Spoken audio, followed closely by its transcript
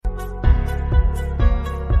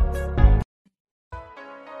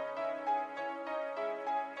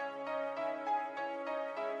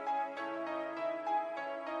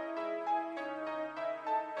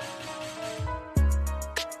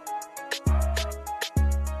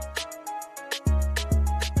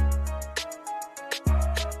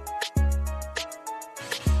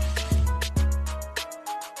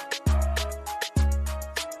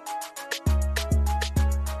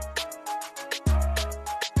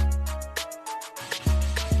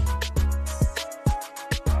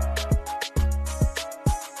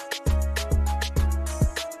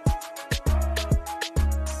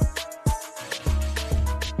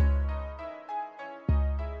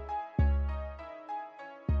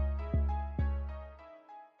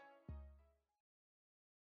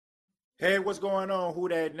Hey, what's going on, Who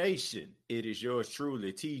That Nation? It is yours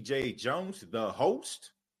truly, TJ Jones, the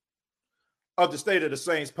host of the State of the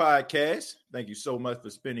Saints podcast. Thank you so much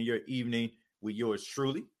for spending your evening with yours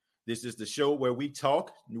truly. This is the show where we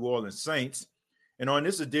talk New Orleans Saints. And on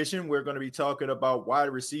this edition, we're going to be talking about wide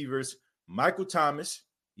receivers Michael Thomas,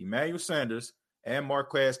 Emmanuel Sanders, and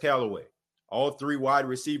Marquez Calloway. All three wide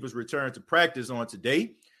receivers returned to practice on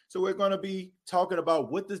today. So we're going to be talking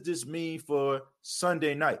about what does this mean for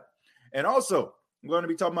Sunday night. And also, I'm going to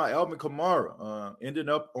be talking about Alvin Kamara ending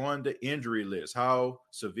up on the injury list. How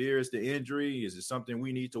severe is the injury? Is it something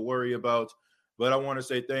we need to worry about? But I want to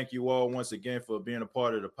say thank you all once again for being a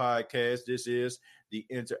part of the podcast. This is the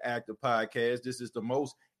Interactive Podcast. This is the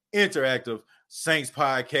most interactive Saints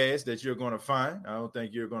podcast that you're going to find. I don't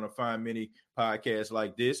think you're going to find many podcasts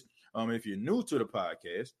like this. If you're new to the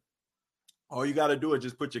podcast, all you got to do is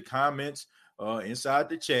just put your comments inside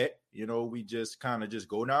the chat. We just kind of just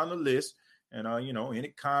go down the list and, any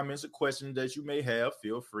comments or questions that you may have,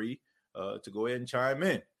 feel free to go ahead and chime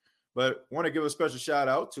in. But I want to give a special shout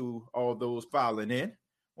out to all those filing in.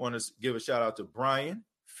 I want to give a shout out to Brian,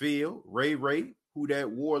 Phil, Ray, Who That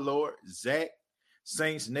Warlord, Zach,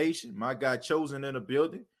 Saints Nation, my guy Chosen in the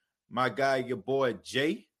building, my guy, your boy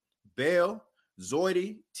Jay, Bell,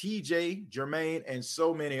 Zoidy, TJ, Jermaine, and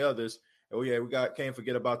so many others. Oh, yeah, can't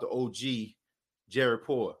forget about the OG, Jared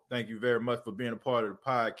Poor. Thank you very much for being a part of the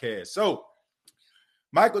podcast. So,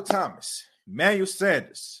 Michael Thomas, Emmanuel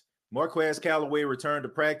Sanders, Marquez Callaway returned to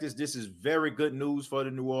practice. This is very good news for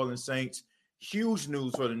the New Orleans Saints. Huge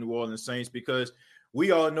news for the New Orleans Saints because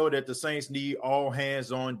we all know that the Saints need all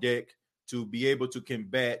hands on deck to be able to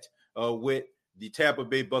combat with the Tampa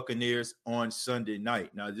Bay Buccaneers on Sunday night.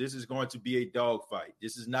 Now, this is going to be a dogfight.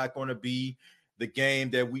 This is not going to be the game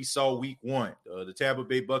that we saw week one. The Tampa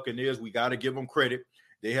Bay Buccaneers, we got to give them credit.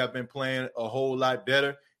 They have been playing a whole lot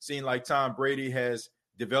better. Seems like Tom Brady has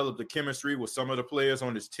developed the chemistry with some of the players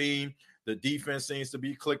on his team. The defense seems to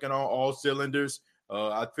be clicking on all cylinders.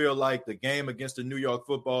 I feel like the game against the New York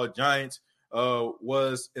Football Giants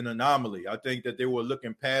was an anomaly. I think that they were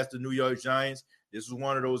looking past the New York Giants. This was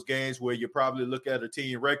one of those games where you probably look at a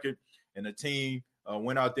team record and the team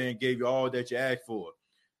went out there and gave you all that you asked for.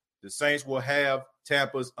 The Saints will have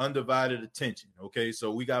Tampa's undivided attention, okay?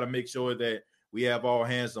 So we got to make sure that we have all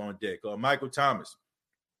hands on deck. Michael Thomas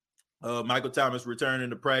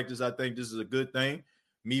returning to practice. I think this is a good thing.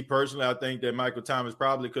 Me personally, I think that Michael Thomas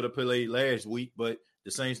probably could have played last week, but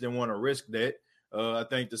the Saints didn't want to risk that. I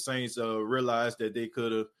think the Saints realized that they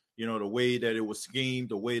could have, the way that it was schemed,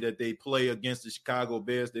 the way that they play against the Chicago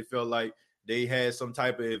Bears, they felt like they had some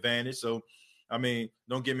type of advantage. So,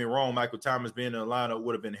 don't get me wrong, Michael Thomas being in the lineup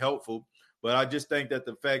would have been helpful. But I just think that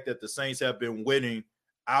the fact that the Saints have been winning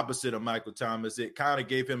opposite of Michael Thomas, it kind of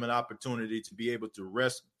gave him an opportunity to be able to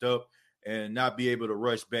rest up and not be able to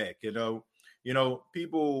rush back.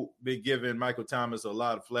 People been giving Michael Thomas a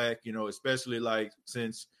lot of flack, especially like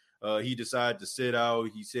since he decided to sit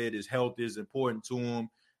out. He said his health is important to him.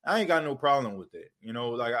 I ain't got no problem with that.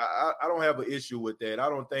 I don't have an issue with that. I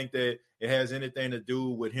don't think that it has anything to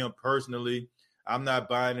do with him personally. I'm not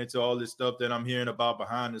buying into all this stuff that I'm hearing about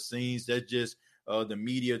behind the scenes. That's just the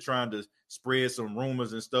media trying to spread some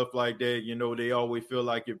rumors and stuff like that. They always feel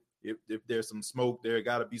like if there's some smoke, there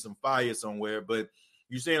got to be some fire somewhere. But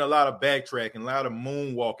you're seeing a lot of backtracking, a lot of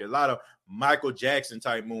moonwalking, a lot of Michael Jackson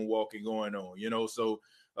type moonwalking going on, So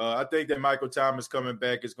I think that Michael Thomas coming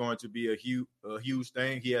back is going to be a huge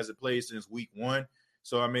thing. He hasn't played since week one.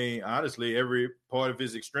 So, honestly, every part of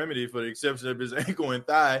his extremity, for the exception of his ankle and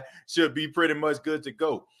thigh, should be pretty much good to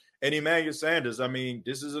go. And Emmanuel Sanders,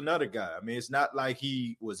 this is another guy. It's not like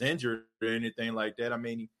he was injured or anything like that.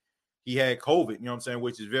 He had COVID,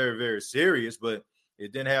 which is very, very serious, but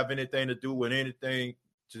it didn't have anything to do with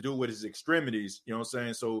his extremities,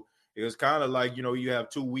 So it was kind of like, you have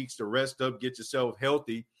 2 weeks to rest up, get yourself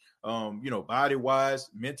healthy, body-wise,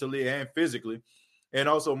 mentally, and physically. And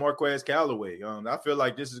also Marquez Callaway. I feel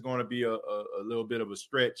like this is going to be a little bit of a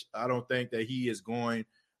stretch. I don't think that he is going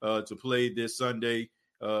to play this Sunday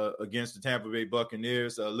against the Tampa Bay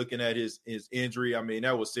Buccaneers. Looking at his injury,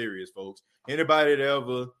 that was serious, folks. Anybody that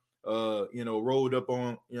ever, rolled up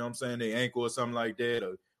on, their ankle or something like that,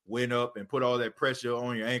 or went up and put all that pressure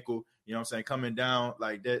on your ankle, coming down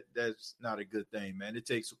like that, that's not a good thing, man. It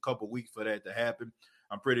takes a couple weeks for that to happen.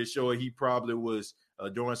 I'm pretty sure he probably was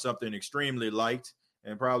doing something extremely light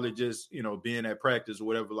and probably just, being at practice or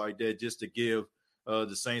whatever like that, just to give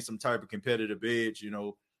the Saints some type of competitive edge.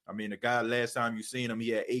 The guy, last time you seen him, he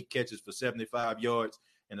had 8 catches for 75 yards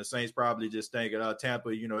And the Saints probably just thinking, Tampa,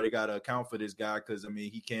 they got to account for this guy because,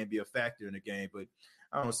 he can't be a factor in the game. But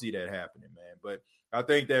I don't see that happening, man. But I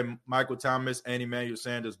think that Michael Thomas and Emmanuel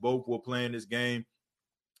Sanders both will play in this game.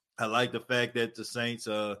 I like the fact that the Saints,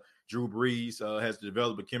 Drew Brees, has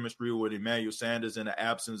developed a chemistry with Emmanuel Sanders in the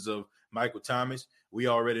absence of Michael Thomas. We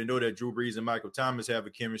already know that Drew Brees and Michael Thomas have a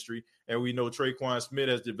chemistry, and we know Traquan Smith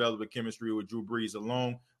has developed a chemistry with Drew Brees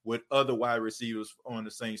along with other wide receivers on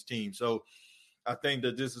the Saints team. So I think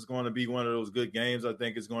that this is going to be one of those good games. I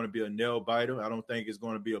think it's going to be a nail biter. I don't think it's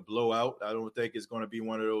going to be a blowout. I don't think it's going to be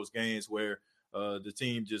one of those games where the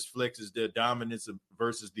team just flexes their dominance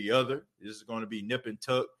versus the other. This is going to be nip and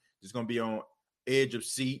tuck. It's going to be on edge of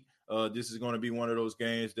seat. This is going to be one of those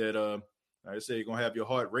games that, like I say, you're going to have your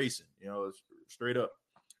heart racing, straight up.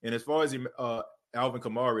 And as far as Alvin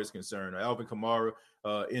Kamara is concerned, Alvin Kamara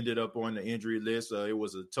ended up on the injury list. It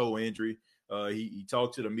was a toe injury. He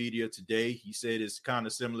talked to the media today. He said it's kind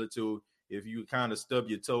of similar to if you kind of stub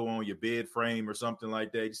your toe on your bed frame or something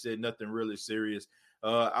like that. He said nothing really serious.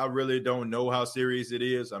 I really don't know how serious it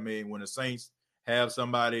is. When the Saints have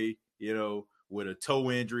somebody, with a toe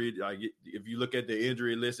injury, like if you look at the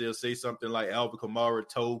injury list, they'll say something like Alvin Kamara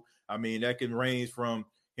toe. That can range from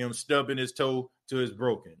him stubbing his toe to his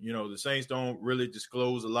broken. The Saints don't really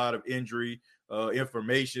disclose a lot of injury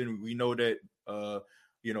information. We know that,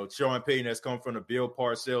 Sean Payton has come from the Bill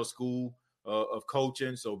Parcells School of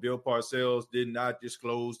coaching. So Bill Parcells did not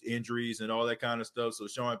disclose injuries and all that kind of stuff. So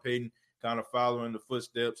Sean Payton kind of following the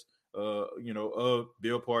footsteps, of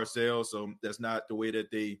Bill Parcells. So that's not the way that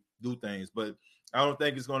they do things. But I don't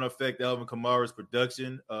think it's going to affect Alvin Kamara's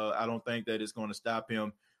production. I don't think that it's going to stop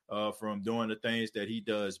him from doing the things that he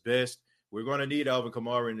does best. We're going to need Alvin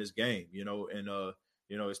Kamara in this game,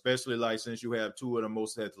 especially like since you have two of the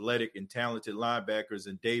most athletic and talented linebackers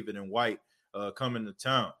in David and White coming to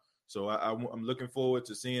town. So I'm looking forward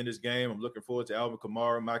to seeing this game. I'm looking forward to Alvin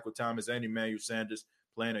Kamara, Michael Thomas, and Emmanuel Sanders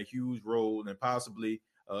playing a huge role and possibly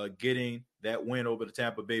getting that win over the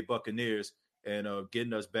Tampa Bay Buccaneers and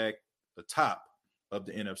getting us back atop of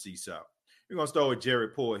the NFC South. We're going to start with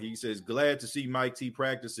Jared Poor. He says, glad to see Mike T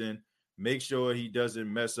practicing. Make sure he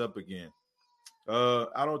doesn't mess up again.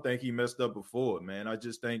 I don't think he messed up before, man. I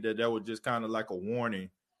just think that was just kind of like a warning,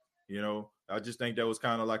 I just think that was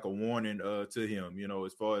kind of like a warning to him,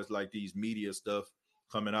 as far as like these media stuff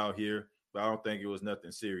coming out here. But I don't think it was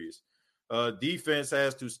nothing serious. Defense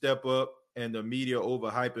has to step up and the media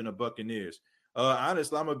overhyping the Buccaneers.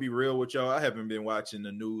 Honestly, I'm going to be real with y'all. I haven't been watching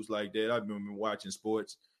the news like that. I've been watching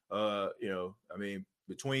sports.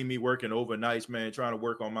 Between me working overnights, man, trying to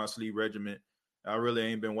work on my sleep regimen, I really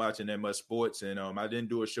ain't been watching that much sports. And I didn't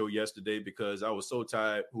do a show yesterday because I was so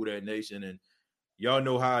tired, Who That Nation. And y'all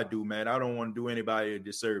know how I do, man. I don't want to do anybody a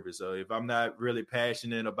disservice. If I'm not really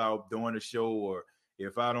passionate about doing a show, or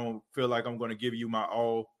if I don't feel like I'm going to give you my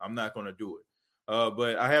all, I'm not going to do it.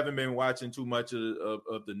 But I haven't been watching too much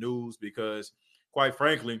of the news because, quite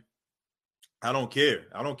frankly, I don't care.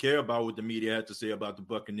 I don't care about what the media had to say about the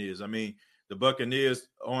Buccaneers. The Buccaneers,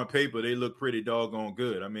 on paper, they look pretty doggone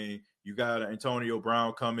good. You got Antonio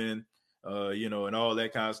Brown coming, and all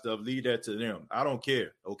that kind of stuff. Leave that to them. I don't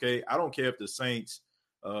care, okay? I don't care if the Saints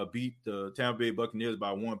beat the Tampa Bay Buccaneers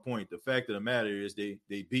by 1 point. The fact of the matter is they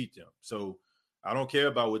beat them. So I don't care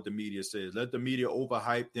about what the media says. Let the media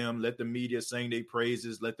overhype them. Let the media sing their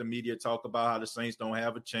praises. Let the media talk about how the Saints don't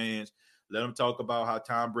have a chance. Let them talk about how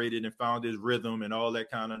Tom Brady done found his rhythm and all that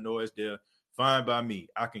kind of noise there. Fine by me.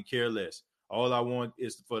 I can care less. All I want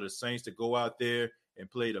is for the Saints to go out there and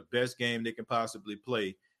play the best game they can possibly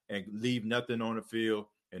play and leave nothing on the field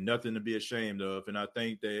and nothing to be ashamed of. And I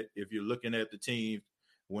think that if you're looking at the team,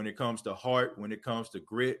 when it comes to heart, when it comes to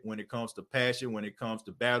grit, when it comes to passion, when it comes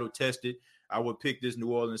to battle tested, I would pick this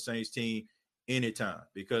New Orleans Saints team anytime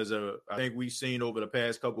because I think we've seen over the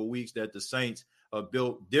past couple of weeks that the Saints are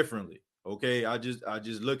built differently. Okay, I just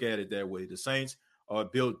look at it that way. The Saints are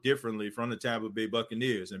built differently from the Tampa Bay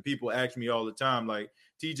Buccaneers. And people ask me all the time, like,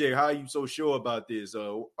 TJ, how are you so sure about this?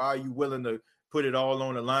 Why are you willing to put it all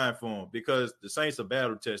on the line for them? Because the Saints are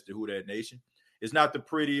battle tested, Who That Nation. It's not the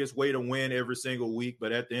prettiest way to win every single week,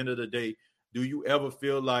 but at the end of the day, do you ever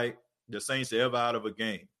feel like the Saints are ever out of a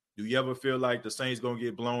game? Do you ever feel like the Saints going to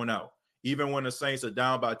get blown out? Even when the Saints are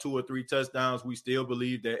down by 2 or 3 touchdowns, we still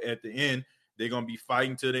believe that at the end, they're going to be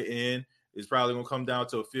fighting to the end. It's probably going to come down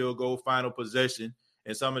to a field goal, final possession.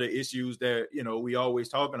 And some of the issues that, we always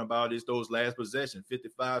talking about is those last possessions,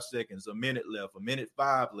 55 seconds, a minute left, a minute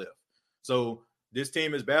 5 left. So this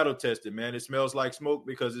team is battle tested, man. It smells like smoke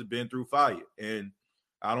because it's been through fire. And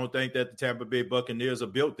I don't think that the Tampa Bay Buccaneers are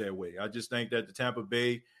built that way. I just think that the Tampa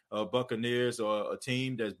Bay Buccaneers or a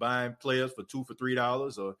team that's buying players for $2 for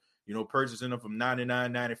 $3 or, purchasing them from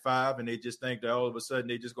 $99.95, and they just think that all of a sudden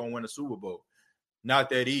they just going to win a Super Bowl. Not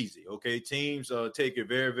that easy, okay? Teams take it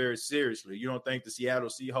very, very seriously. You don't think the Seattle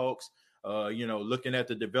Seahawks, looking at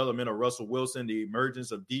the development of Russell Wilson, the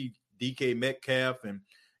emergence of DK Metcalf, and,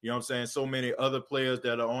 so many other players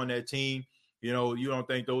that are on that team, you don't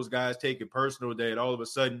think those guys take it personal that all of a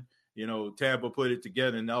sudden, Tampa put it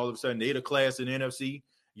together and all of a sudden they the class in the NFC.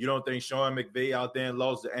 You don't think Sean McVay out there in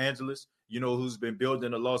Los Angeles, who's been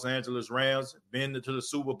building the Los Angeles Rams, been to the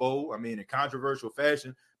Super Bowl, in controversial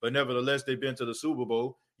fashion, but nevertheless, they've been to the Super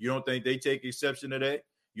Bowl. You don't think they take exception to that?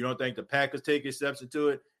 You don't think the Packers take exception to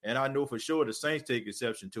it? And I know for sure the Saints take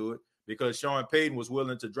exception to it because Sean Payton was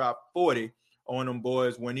willing to drop 40 on them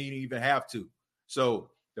boys when he didn't even have to.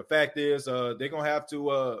 So the fact is, they're gonna have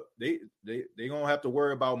to they're gonna have to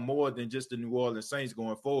worry about more than just the New Orleans Saints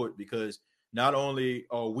going forward, because not only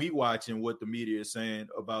are we watching what the media is saying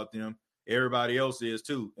about them, everybody else is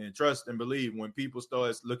too. And trust and believe, when people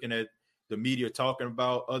start looking at the media talking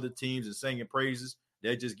about other teams and singing praises,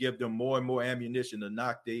 that just give them more and more ammunition to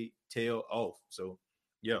knock their tail off. So,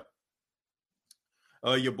 yeah.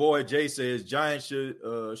 Your boy Jay says Giants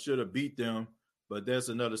should have beat them, but that's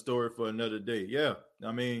another story for another day. Yeah,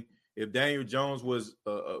 if Daniel Jones was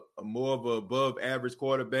a more of a above average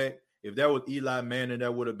quarterback, if that was Eli Manning,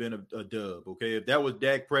 that would have been a dub. Okay, if that was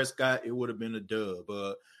Dak Prescott, it would have been a dub.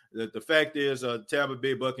 The fact is, Tampa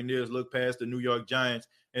Bay Buccaneers look past the New York Giants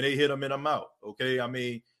and they hit them in the mouth. Okay,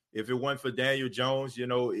 if it wasn't for Daniel Jones,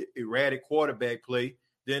 erratic quarterback play,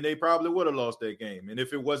 then they probably would have lost that game. And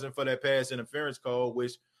if it wasn't for that pass interference call,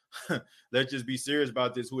 which let's just be serious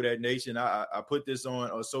about this, Who That Nation. I put this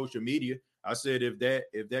on social media. I said if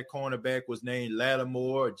that cornerback was named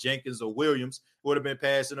Lattimore or Jenkins or Williams, it would have been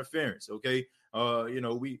pass interference. Okay,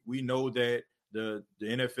 we know that the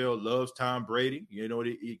NFL loves Tom Brady.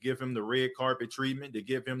 They give him the red carpet treatment. They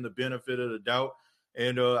give him the benefit of the doubt.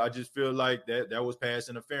 And I just feel like that was pass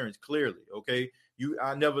interference clearly. Okay,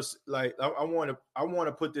 I want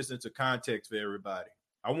to put this into context for everybody.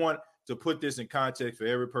 I want to put this in context for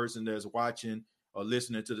every person that's watching or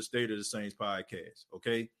listening to the State of the Saints podcast.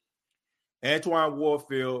 Okay, Antoine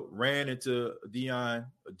Warfield ran into Deion,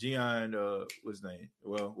 what's his name?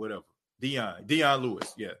 Well, whatever. Deion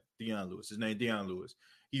Lewis. Yeah, Deion Lewis. His name Deion Lewis.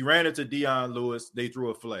 He ran into Deion Lewis. They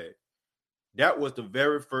threw a flag. That was the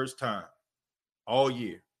very first time all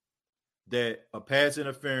year that a pass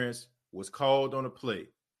interference was called on a play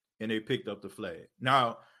and they picked up the flag.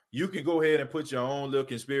 Now, you can go ahead and put your own little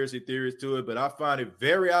conspiracy theories to it, but I find it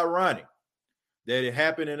very ironic that it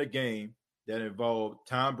happened in a game that involved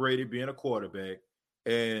Tom Brady being a quarterback,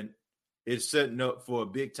 and it's setting up for a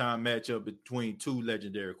big-time matchup between two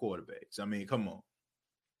legendary quarterbacks. Come on.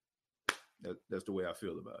 That's the way I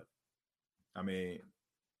feel about it.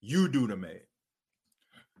 You do the math.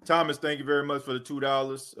 Thomas, thank you very much for the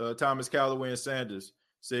 $2. Thomas Callaway and Sanders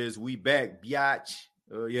says, we back, biatch.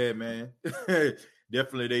 Yeah, man.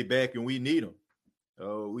 Definitely they back, and we need them.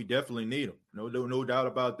 We definitely need them. No doubt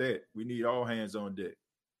about that. We need all hands on deck.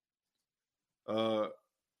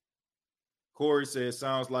 Corey says,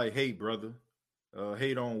 sounds like hate, brother.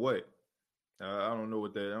 Hate on what? I don't know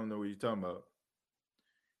what you're talking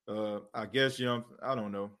about. I guess, I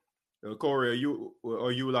don't know. Corey,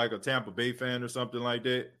 are you like a Tampa Bay fan or something like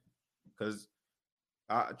that? Because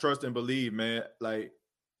I trust and believe, man, like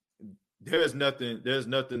there's nothing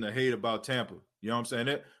to hate about Tampa. You know what I'm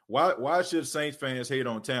saying? Why should Saints fans hate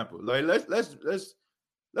on Tampa? Like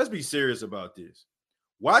let's be serious about this.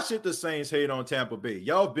 Why should the Saints hate on Tampa Bay?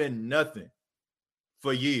 Y'all been nothing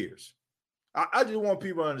for years. I just want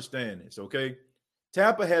people to understand this, okay?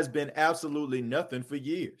 Tampa has been absolutely nothing for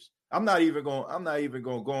years. I'm not even going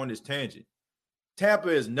to go on this tangent. Tampa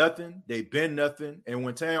is nothing. They've been nothing. And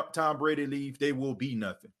when Tom Brady leaves, they will be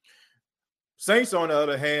nothing. Saints, on the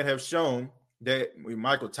other hand, have shown that when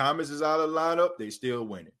Michael Thomas is out of the lineup, they still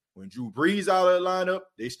winning. When Drew Brees out of the lineup,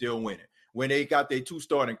 they still winning. When they got their two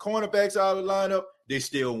starting cornerbacks out of the lineup, they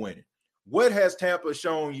still winning. What has Tampa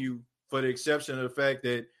shown you, for the exception of the fact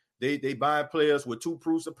that they buy players with two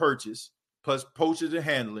proofs of purchase, plus poachers and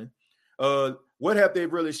handling? What have they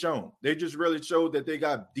really shown? They just really showed that they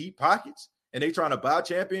got deep pockets and they trying to buy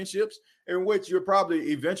championships, in which you're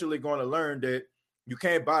probably eventually going to learn that you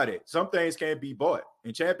can't buy that. Some things can't be bought,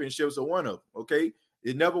 and championships are one of them, okay?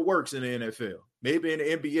 It never works in the NFL. Maybe in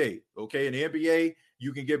the NBA, okay? In the NBA,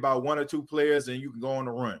 you can get about one or two players and you can go on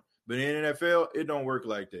a run. But in the NFL, it don't work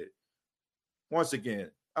like that. Once again,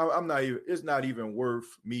 it's not even worth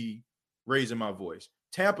me raising my voice.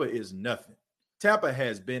 Tampa is nothing. Tampa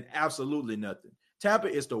has been absolutely nothing. Tampa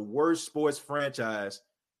is the worst sports franchise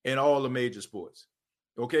in all the major sports.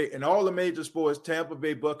 Okay, in all the major sports, Tampa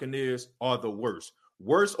Bay Buccaneers are the worst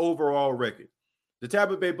overall record. The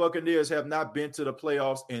Tampa Bay Buccaneers have not been to the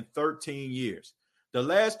playoffs in 13 years. The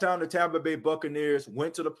last time the Tampa Bay Buccaneers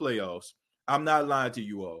went to the playoffs, I'm not lying to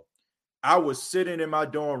you all, I was sitting in my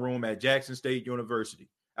dorm room at Jackson State University.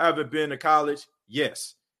 I haven't been to college,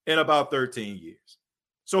 yes, in about 13 years.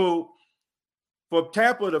 So for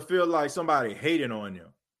Tampa to feel like somebody hating on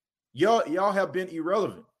them, y'all have been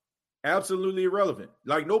irrelevant. Absolutely irrelevant.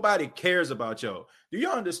 Like nobody cares about y'all. Do you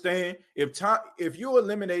understand? If you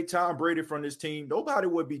eliminate Tom Brady from this team, nobody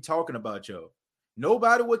would be talking about y'all.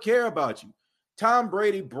 Nobody would care about you. Tom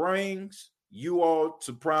Brady brings you all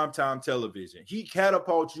to primetime television. He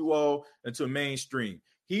catapults you all into mainstream.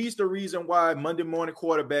 He's the reason why Monday Morning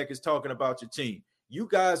Quarterback is talking about your team. You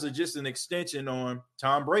guys are just an extension on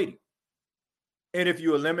Tom Brady. And if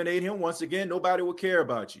you eliminate him, once again, nobody will care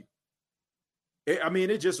about you.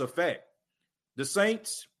 It's just a fact. The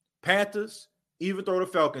Saints, Panthers, even throw the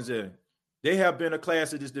Falcons in, they have been a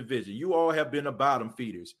class of this division. You all have been the bottom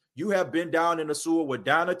feeders. You have been down in the sewer with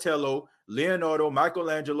Donatello, Leonardo,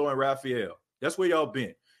 Michelangelo, and Raphael. That's where y'all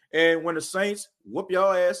been. And when the Saints whoop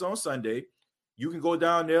y'all ass on Sunday, you can go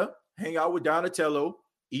down there, hang out with Donatello,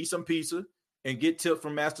 eat some pizza, and get tips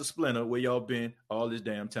from Master Splinter where y'all been all this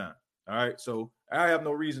damn time. All right, so I have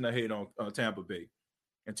no reason to hate on Tampa Bay.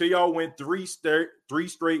 Until y'all win three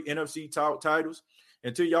straight NFC titles,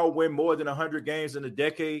 until y'all win more than 100 games in a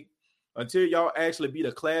decade, until y'all actually be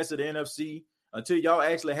the class of the NFC, until y'all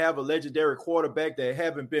actually have a legendary quarterback that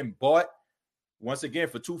haven't been bought, once again,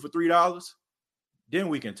 for $2 for $3, then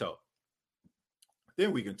we can talk.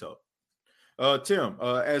 Tim,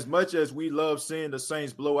 as much as we love seeing the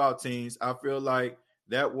Saints blow out teams, I feel like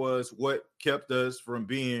that was what kept us from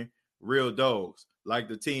being real dogs, like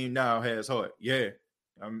the team now has heart.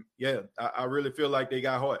 I really feel like they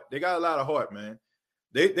got heart. They got a lot of heart, man.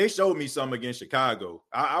 They showed me some against Chicago.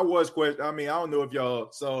 I was questioning. I don't know if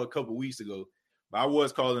y'all saw a couple weeks ago, but I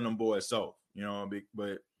was calling them boys soft,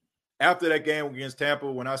 but after that game against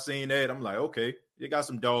Tampa, when I seen that, I'm like, okay, they got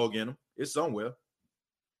some dog in them. It's somewhere.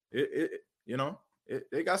 They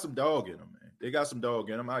got some dog in them, man. They got some dog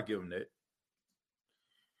in them. I give them that.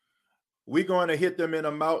 We're going to hit them in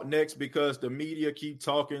the mouth next because the media keep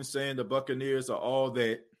talking, saying the Buccaneers are all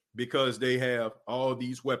that because they have all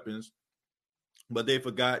these weapons, but they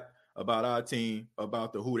forgot about our team,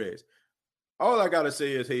 about the Hoodays. All I got to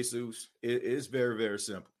say is, Jesus, it's very, very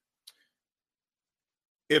simple.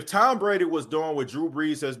 If Tom Brady was doing what Drew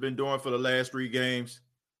Brees has been doing for the last 3 games,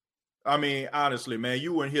 honestly, man,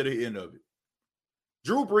 you wouldn't hear the end of it.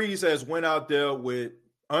 Drew Brees has went out there with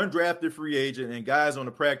undrafted free agent and guys on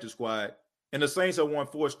the practice squad, and the Saints have won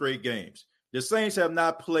 4 straight games. The Saints have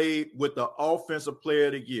not played with the offensive player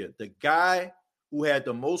of the year, the guy who had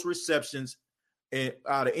the most receptions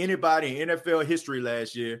out of anybody in NFL history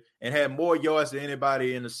last year and had more yards than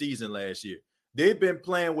anybody in the season last year. They've been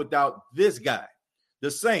playing without this guy.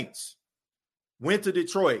 The Saints went to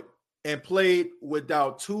Detroit and played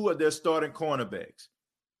without 2 of their starting cornerbacks.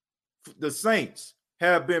 The Saints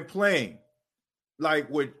have been playing like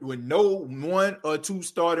with no 1 or 2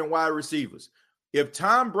 starting wide receivers. If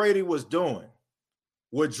Tom Brady was doing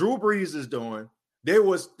what Drew Brees is doing, they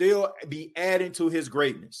would still be adding to his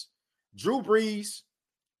greatness. Drew Brees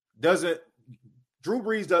doesn't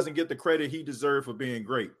get the credit he deserved for being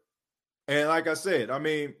great. And like I said,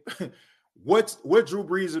 what Drew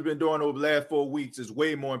Brees has been doing over the last 4 weeks is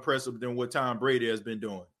way more impressive than what Tom Brady has been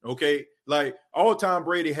doing. Okay, like all Tom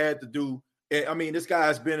Brady had to do. This guy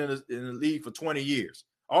has been in the league for 20 years.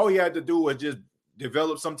 All he had to do was just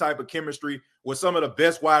develop some type of chemistry with some of the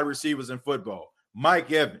best wide receivers in football.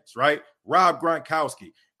 Mike Evans, right? Rob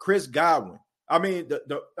Gronkowski, Chris Godwin.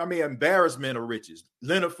 The embarrassment of riches.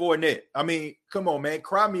 Leonard Fournette. Come on, man.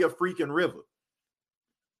 Cry me a freaking river.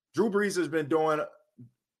 Drew Brees been doing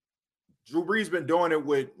it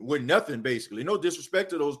with nothing, basically. No disrespect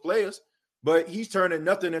to those players, but he's turning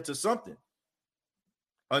nothing into something.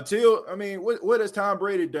 Until, what has Tom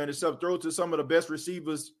Brady done except throw to some of the best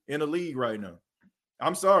receivers in the league right now?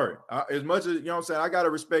 I'm sorry. As much as, I got to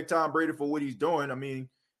respect Tom Brady for what he's doing.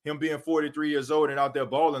 Him being 43 years old and out there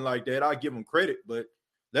balling like that, I give him credit, but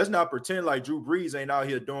let's not pretend like Drew Brees ain't out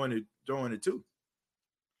here doing it too.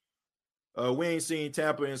 We ain't seen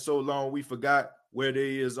Tampa in so long, we forgot where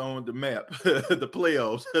they is on the map, the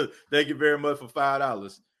playoffs. Thank you very much for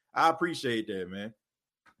 $5. I appreciate that, man.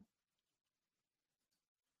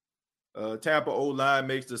 Tampa O-line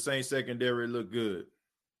makes the Saints secondary look good.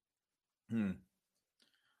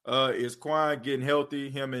 Is Quan getting healthy?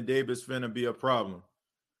 Him and Davis finna be a problem.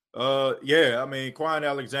 Yeah, I mean, Quan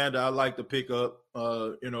Alexander, I like to pick up.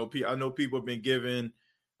 I know people have been giving,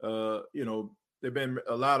 there've been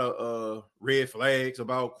a lot of red flags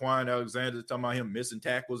about Quan Alexander, talking about him missing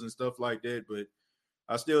tackles and stuff like that. But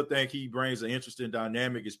I still think he brings an interesting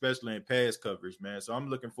dynamic, especially in pass coverage, man. So I'm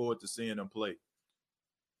looking forward to seeing him play.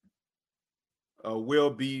 Will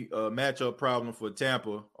be a matchup problem for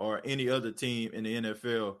Tampa or any other team in the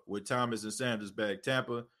NFL with Thomas and Sanders back.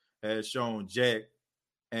 Tampa has shown Jack,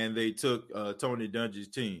 and they took Tony Dungy's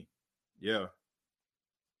team. Yeah,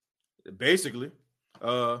 basically.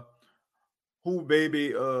 Uh, who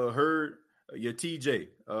baby heard your TJ?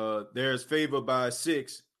 There's favored by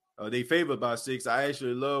 6. They favored by 6. I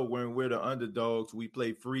actually love when we're the underdogs. We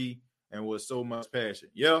play free and with so much passion.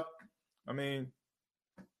 Yeah, I mean,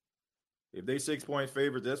 if they 6-point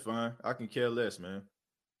favorites, that's fine. I can care less, man.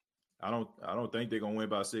 I don't think they're gonna win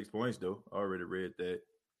by 6 points though. I already read that.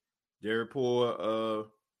 Derek Poor,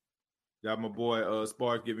 got my boy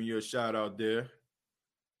Spark giving you a shout out there.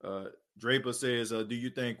 Draper says, do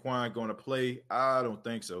you think Quan gonna play? I don't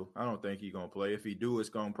think so. I don't think he's gonna play. If he do, it's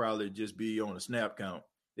gonna probably just be on a snap count.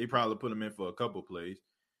 They probably put him in for a couple plays.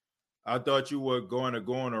 I thought you were going to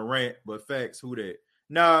go on a rant, but facts, who that?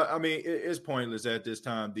 Nah, I mean, it's pointless at this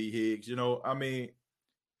time, D Higgs. I mean,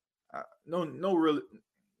 no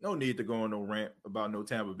need to go on no rant about no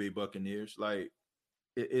Tampa Bay Buccaneers. Like,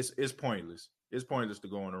 it's pointless. It's pointless to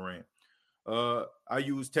go on a rant. I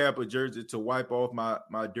use Tampa jersey to wipe off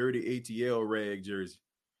my dirty ATL rag jersey.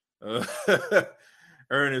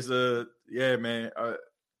 Ernest, yeah, man.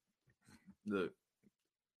 Look,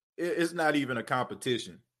 it's not even a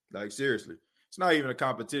competition. Like, seriously, it's not even a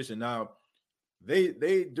competition. Now,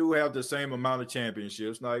 they do have the same amount of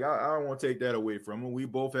championships. Like, I don't want to take that away from them. We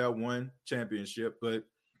both have one championship, but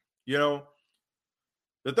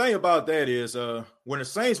the thing about that is when the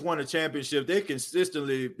Saints won a championship, they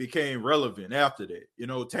consistently became relevant after that.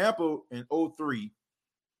 Tampa in 03,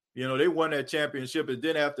 they won that championship. And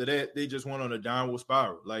then after that, they just went on a downward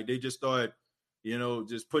spiral. Like, they just started,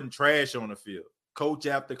 just putting trash on the field. Coach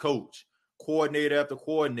after coach, coordinator after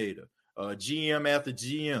coordinator, GM after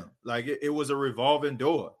GM. Like, it was a revolving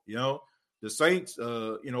door. The Saints,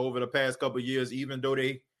 over the past couple of years, even though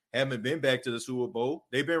they haven't been back to the Super Bowl,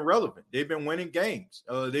 they've been relevant. They've been winning games.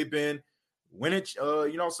 They've been winning,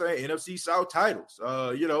 NFC South titles.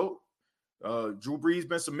 Drew Brees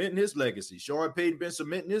been cementing his legacy. Sean Payton been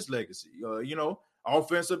cementing his legacy.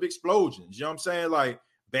 Offensive explosions. You know what I'm saying? Like,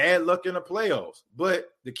 bad luck in the playoffs. But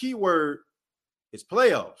the key word is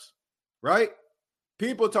playoffs, right?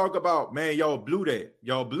 People talk about, man, y'all blew that.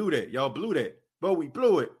 Y'all blew that. Y'all blew that. But we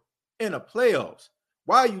blew it in the playoffs.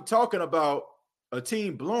 Why are you talking about a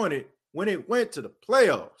team blowing it when it went to the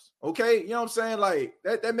playoffs? Okay, you know what I'm saying? Like,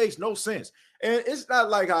 that makes no sense. And it's not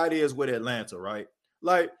like how it is with Atlanta, right?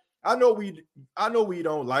 Like, I know we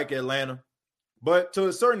don't like Atlanta, but to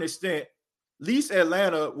a certain extent, at least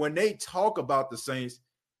Atlanta, when they talk about the Saints,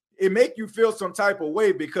 it make you feel some type of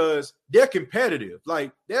way because they're competitive.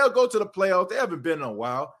 Like, they'll go to the playoffs. They haven't been in a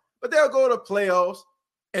while, but they'll go to the playoffs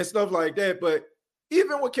and stuff like that. But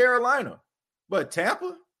even with Carolina, but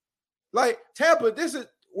Tampa, this is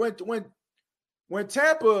when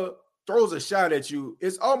Tampa throws a shot at you,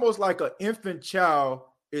 it's almost like an infant child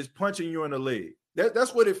is punching you in the leg.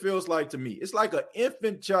 That's what it feels like to me. It's like an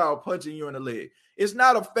infant child punching you in the leg. It's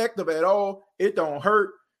not effective at all. It don't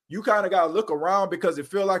hurt. You kind of got to look around because it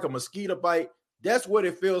feels like a mosquito bite. That's what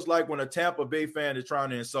it feels like when a Tampa Bay fan is trying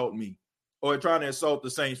to insult me or trying to insult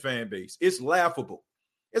the Saints fan base. It's laughable.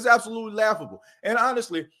 It's absolutely laughable. And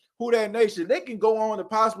honestly, who that nation, they can go on to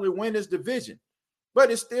possibly win this division,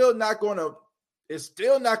 but it's still not going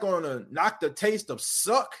to knock the taste of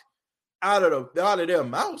suck out of their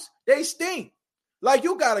mouths. They stink. Like,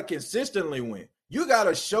 you got to consistently win. You got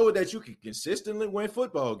to show that you can consistently win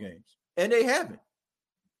football games, and they haven't.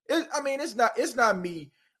 It's not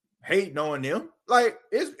me hating on them. Like,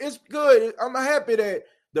 it's good. I'm happy that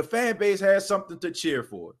the fan base has something to cheer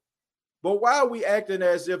for. But why are we acting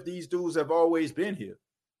as if these dudes have always been here?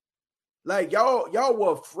 Like, y'all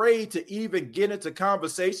were afraid to even get into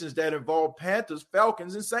conversations that involve Panthers,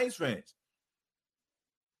 Falcons, and Saints fans.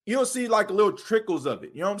 You'll see like little trickles of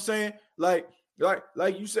it. You know what I'm saying? Like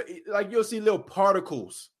you said, like you'll see little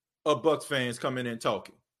particles of Bucs fans coming in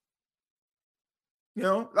talking.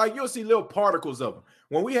 Like you'll see little particles of them.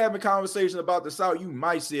 When we having conversations about the South, you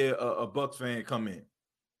might see a Bucs fan come in.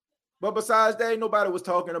 But besides that, nobody was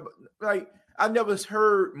talking about, like, I never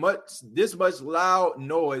heard this much loud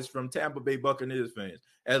noise from Tampa Bay Buccaneers fans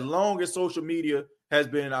as long as social media has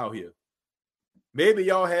been out here. Maybe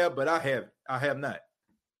y'all have, but I have not.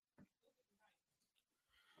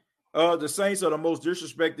 The Saints are the most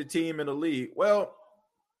disrespected team in the league. Well,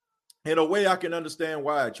 in a way, I can understand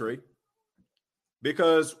why, Trey.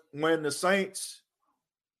 Because when the Saints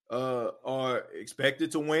are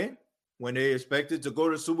expected to win, when they're expected to go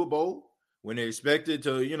to the Super Bowl, when they're expected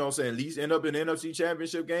to, at least end up in the NFC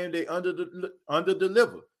Championship game, they under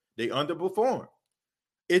deliver. They underperform.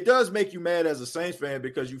 It does make you mad as a Saints fan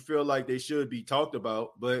because you feel like they should be talked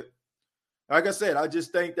about. But like I said, I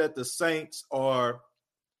just think that the Saints are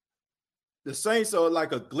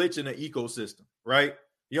like a glitch in the ecosystem, right?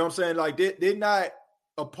 You know what I'm saying? Like they're not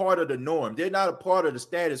a part of the norm. They're not a part of the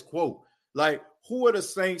status quo. Like, who are the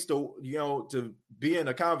Saints to be in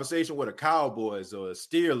a conversation with the Cowboys or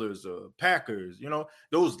Steelers or Packers,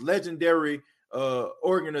 those legendary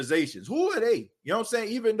organizations? Who are they? You know what I'm saying?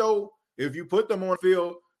 Even though if you put them on the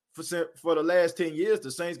field for the last 10 years, the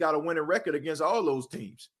Saints got a winning record against all those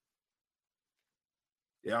teams.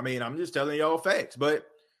 Yeah, I mean, I'm just telling y'all facts, but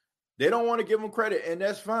they don't want to give them credit, and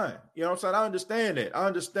that's fine. You know what I'm saying? I understand that. I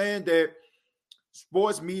understand that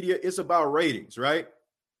sports media, it's about ratings, right?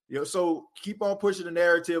 So keep on pushing the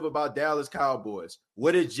narrative about Dallas Cowboys.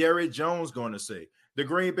 What is Jerry Jones going to say? The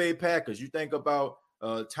Green Bay Packers. You think about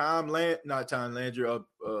Vince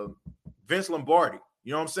Lombardi.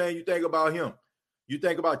 You know what I'm saying? You think about him. You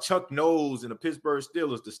think about Chuck Knowles and the Pittsburgh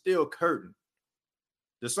Steelers, the Steel Curtain.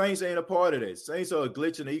 The Saints ain't a part of that. Saints are a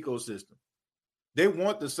glitch in the ecosystem. They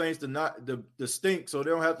want the Saints to not the stink so they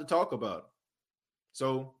don't have to talk about it.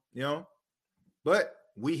 So, but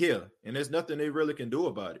we here, and there's nothing they really can do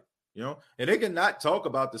about it, and they can not talk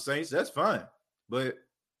about the Saints. That's fine. But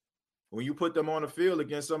when you put them on the field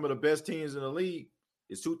against some of the best teams in the league,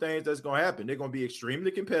 it's two things that's going to happen. They're going to be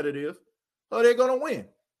extremely competitive or they're going to win.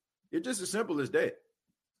 It's just as simple as that.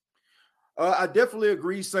 I definitely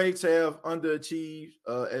agree Saints have underachieved.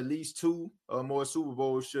 At least two more Super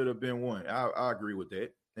Bowls should have been won. I agree with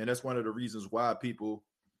that. And that's one of the reasons why people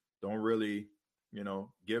don't really,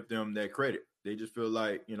 give them that credit. They just feel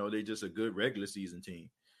like, they're just a good regular season team.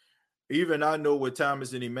 Even I know what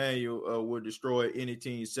Thomas and Emmanuel would destroy any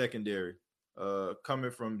team's secondary,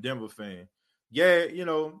 coming from Denver fan. Yeah,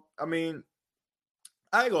 I mean,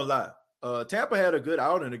 I ain't gonna lie. Tampa had a good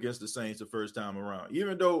outing against the Saints the first time around,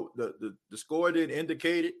 even though the score didn't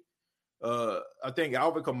indicate it. I think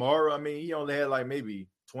Alvin Kamara, he only had like maybe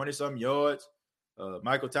 20-something yards.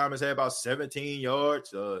 Michael Thomas had about 17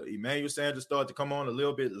 yards. Emmanuel Sanders started to come on a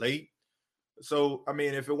little bit late. So,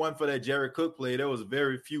 if it wasn't for that Jared Cook play, there was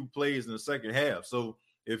very few plays in the second half. So,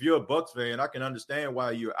 if you're a Bucs fan, I can understand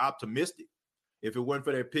why you're optimistic. If it wasn't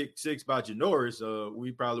for that pick six by Janoris,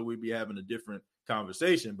 we probably would be having a different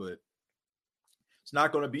conversation. But it's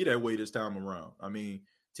not going to be that way this time around.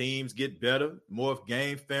 Teams get better, more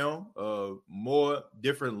game film, more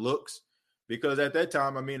different looks. Because at that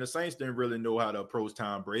time, the Saints didn't really know how to approach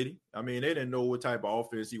Tom Brady. They didn't know what type of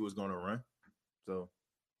offense he was going to run. So,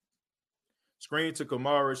 screen to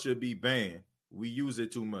Kamara should be banned. We use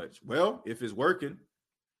it too much. Well, if it's working,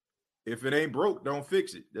 if it ain't broke, don't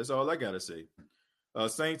fix it. That's all I got to say.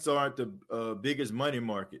 Saints aren't the biggest money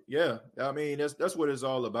market. Yeah, that's what it's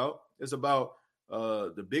all about. It's about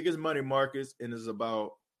the biggest money markets, and it's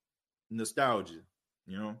about nostalgia.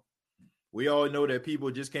 We all know that people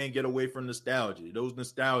just can't get away from nostalgia. Those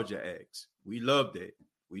nostalgia acts. We love that.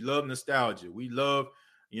 We love nostalgia. We love,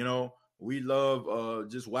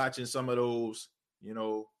 just watching some of those,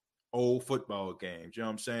 old football games. You know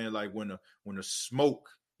what I'm saying? Like when the smoke,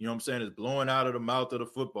 is blowing out of the mouth of the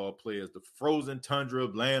football players, the frozen tundra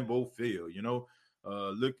of Lambeau Field,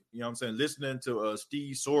 look, listening to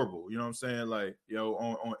Steve Sorbo, like,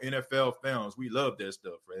 on NFL Films. We love that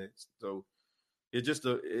stuff, right? So it's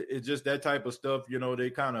just that type of stuff, they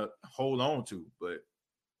kind of hold on to, but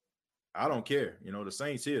I don't care. The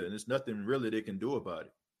Saints here, and there's nothing really they can do about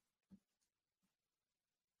it.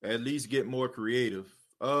 At least get more creative.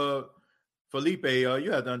 Felipe,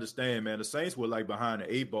 you have to understand, man, the Saints were like behind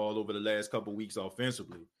the 8 ball over the last couple of weeks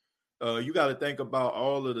offensively. You got to think about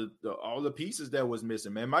all of the pieces that was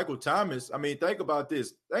missing, man. Michael Thomas, think about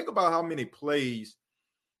this. Think about how many plays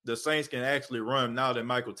the Saints can actually run now that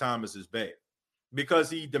Michael Thomas is back, because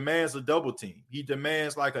he demands a double team. He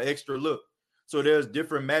demands like an extra look. So there's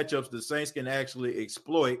different matchups the Saints can actually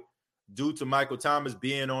exploit due to Michael Thomas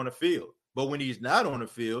being on the field. But when he's not on the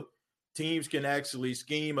field, teams can actually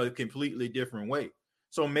scheme a completely different way.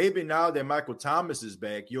 So maybe now that Michael Thomas is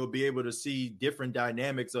back, you'll be able to see different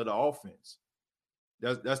dynamics of the offense.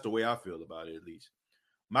 That's the way I feel about it, at least.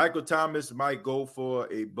 Michael Thomas might go for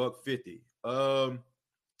 $150. I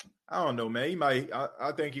don't know, man. He might.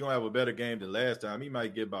 I think he's gonna have a better game than last time. He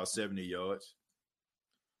might get about 70 yards.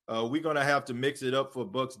 We're gonna have to mix it up for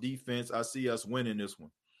Bucs defense. I see us winning this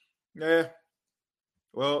one. Yeah.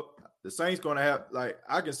 Well, the Saints gonna have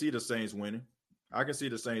I can see the Saints winning.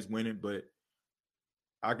 But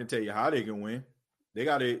I can tell you how they can win. They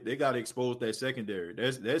gotta expose that secondary.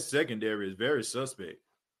 That secondary is very suspect.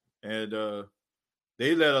 And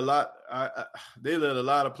they let a lot they let a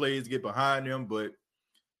lot of plays get behind them, but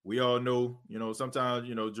we all know, sometimes,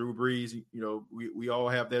 Drew Brees, we all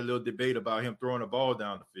have that little debate about him throwing the ball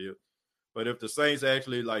down the field. But if the Saints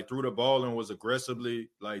actually threw the ball and was aggressively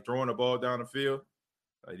throwing the ball down the field,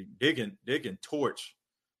 they can torch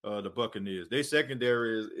the Buccaneers. Their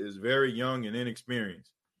secondary is very young and inexperienced,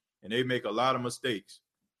 and they make a lot of mistakes,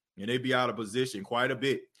 and they be out of position quite a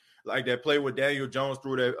bit. Like that play with Daniel Jones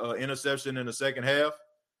threw that interception in the second half.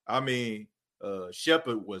 I mean,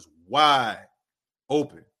 Shepard was wide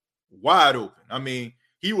open. I mean,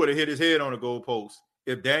 he would have hit his head on the goalpost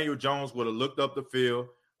if Daniel Jones would have looked up the field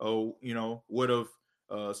or, would have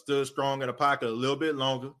stood strong in the pocket a little bit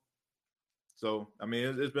longer. So, I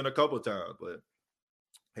mean, it's been a couple of times, but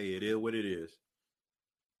hey, it is what it is.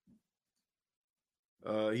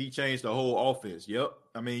 He changed the whole offense. Yep.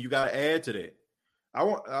 I mean, you got to add to that. I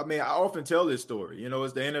often tell this story.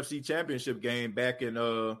 It's the NFC Championship game back in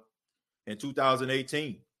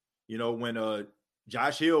 2018. When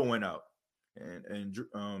Josh Hill went out, and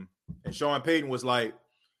Sean Payton was like,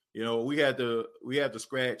 we had to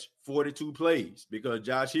scratch 42 plays because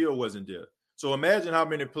Josh Hill wasn't there. So imagine how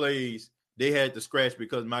many plays they had to scratch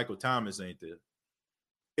because Michael Thomas ain't there.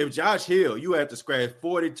 If Josh Hill, you had to scratch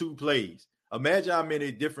 42 plays. Imagine how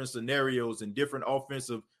many different scenarios and different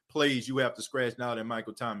offensive plays you have to scratch now that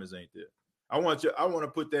Michael Thomas ain't there. I want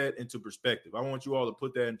to put that into perspective. I want you all to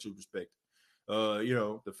put that into perspective.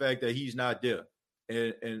 The fact that he's not there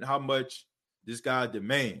and how much this guy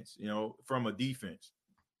demands, from a defense.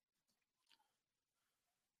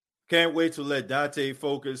 Can't wait to let Dante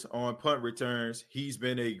focus on punt returns. He's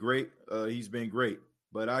been great,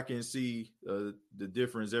 but I can see the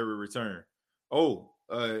difference every return.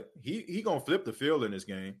 He gonna flip the field in this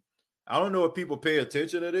game. I don't know if people pay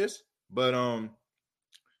attention to this, but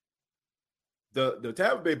the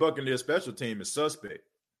Tampa Bay Buccaneers special team is suspect.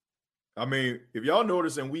 I mean, if y'all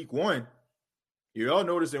notice in week one,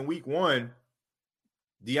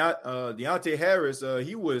 Deontay Harris,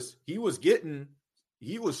 he was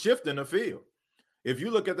shifting the field. If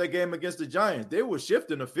you look at that game against the Giants, they were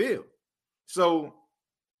shifting the field. So,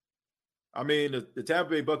 I mean, the Tampa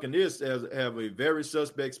Bay Buccaneers have a very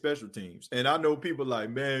suspect special teams. And I know people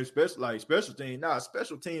special teams. Nah,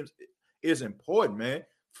 special teams is important, man.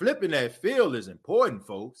 Flipping that field is important,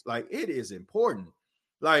 folks. It is important.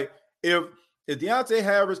 If Deontay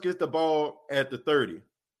Harris gets the ball at the 30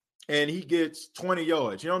 and he gets 20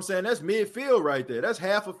 yards, you know what I'm saying? That's midfield right there. That's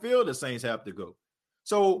half a field the Saints have to go.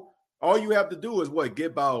 So all you have to do is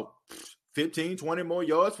get about 15, 20 more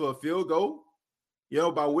yards for a field goal,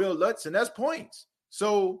 by Will Lutz, and that's points.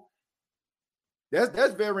 So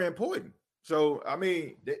that's very important. So, I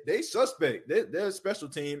mean, they suspect. Their special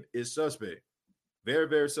team is suspect. Very,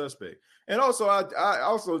 very suspect. And also, I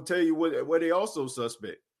also tell you what they also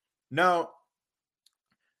suspect. Now,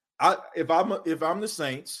 if I'm the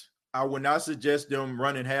Saints, I would not suggest them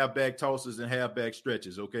running halfback tosses and halfback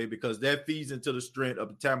stretches, okay? Because that feeds into the strength of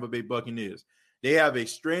the Tampa Bay Buccaneers. They have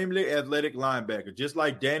extremely athletic linebacker, just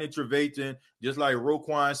like Danny Trevathan, just like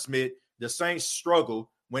Roquan Smith. The Saints struggle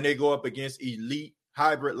when they go up against elite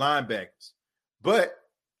hybrid linebackers. But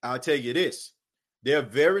I'll tell you this, they're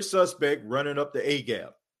very suspect running up the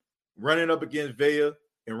A-gap, running up against Vea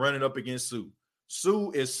and running up against Sue.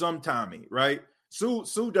 Sue is sometimey, right?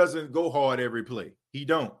 Sue doesn't go hard every play. He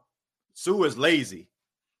don't. Sue is lazy.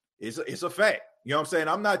 It's a fact. You know what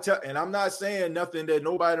I'm saying? I'm not saying nothing that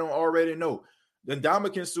nobody don't already know. The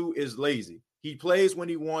Ndamukong Suh is lazy. He plays when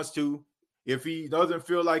he wants to. If he doesn't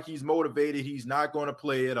feel like he's motivated, he's not going to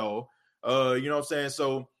play at all. You know what I'm saying?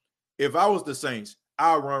 So if I was the Saints,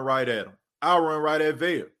 I'll run right at him. I'll run right at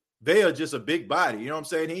Vea. Vea just a big body. You know what I'm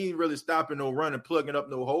saying? He ain't really stopping no run and plugging up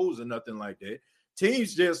no holes or nothing like that.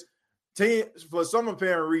 Teams, for some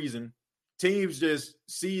apparent reason, teams just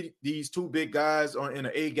see these two big guys in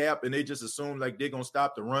an A gap and they just assume they're going to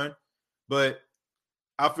stop the run. But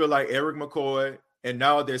I feel like Eric McCoy and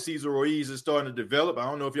now that Cesar Ruiz is starting to develop, I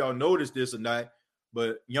don't know if y'all noticed this or not,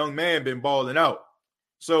 but young man been balling out.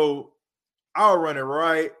 So I'll run it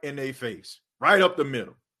right in their face, right up the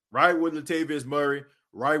middle, right with Latavius Murray,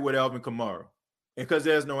 right with Alvin Kamara. And because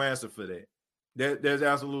there's no answer for that. There's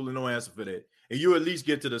absolutely no answer for that. And you at least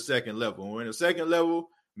get to the second level. In the second level,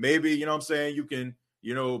 maybe, you know what I'm saying, you can,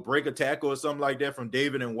 break a tackle or something like that from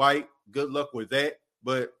David and White. Good luck with that.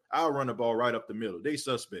 But I'll run the ball right up the middle. They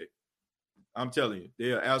suspect. I'm telling you,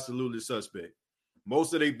 they are absolutely suspect.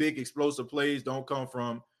 Most of their big explosive plays don't come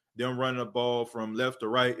from them running the ball from left to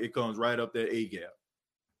right. It comes right up that A gap.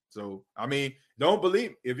 So, I mean,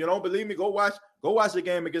 if you don't believe me, go watch the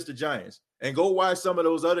game against the Giants and go watch some of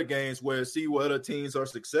those other games where see what other teams are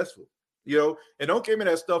successful. And don't give me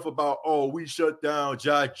that stuff about, oh, we shut down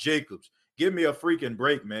Josh Jacobs. Give me a freaking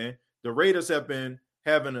break, man. The Raiders have been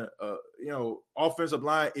having offensive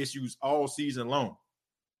line issues all season long.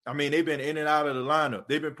 I mean, they've been in and out of the lineup.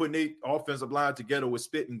 They've been putting the offensive line together with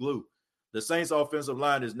spit and glue. The Saints offensive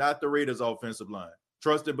line is not the Raiders offensive line.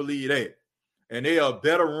 Trust and believe that. And they are a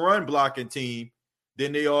better run blocking team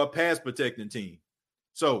than they are a pass protecting team.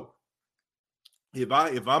 So if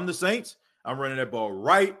I'm the Saints, I'm running that ball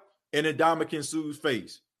right in Ndamukong Suh's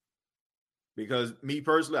face. Because me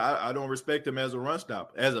personally, I don't respect him as a run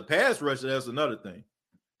stopper. As a pass rusher, that's another thing.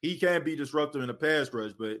 He can be disruptive in the pass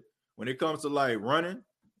rush, but when it comes to like running,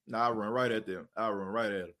 I'll run right at them. I'll run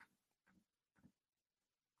right at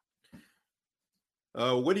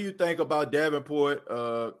them. What do you think about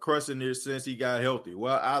Davenport crushing this since he got healthy?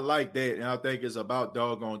 Well, I like that, and I think it's about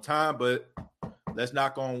doggone time, but let's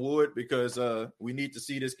knock on wood because we need to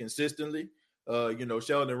see this consistently.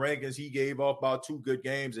 Sheldon Rankins, he gave off about 2 good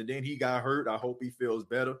games, and then he got hurt. I hope he feels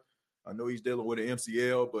better. I know he's dealing with an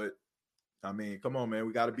MCL, but, I mean, come on, man.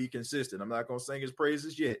 We got to be consistent. I'm not going to sing his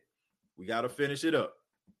praises yet. We got to finish it up.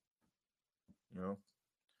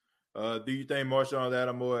 Do you think Marshawn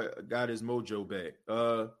Lattimore got his mojo back?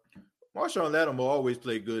 Marshawn Lattimore always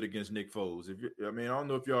played good against Nick Foles. I don't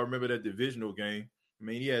know if y'all remember that divisional game. I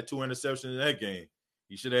mean, he had 2 interceptions in that game.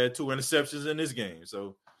 He should have had 2 interceptions in this game.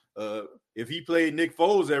 So if he played Nick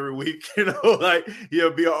Foles every week,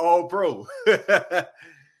 he'll be an all-pro.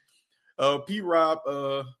 P-Rob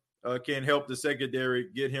can help the secondary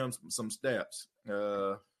get him some steps.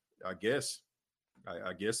 I guess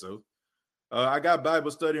so. I got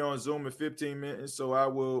Bible study on Zoom in 15 minutes, so I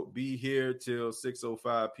will be here till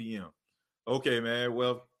 6:05 p.m. Okay, man.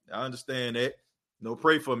 Well, I understand that.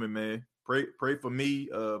 Pray for me, man. Pray for me.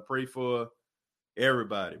 Pray for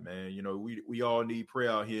everybody, man. We all need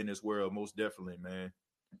prayer out here in this world, most definitely, man.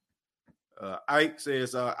 Ike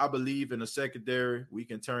says, I believe in the secondary. We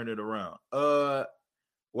can turn it around.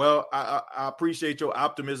 Well, I appreciate your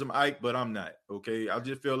optimism, Ike, but I'm not. Okay, I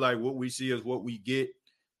just feel like what we see is what we get.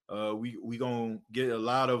 We gonna get a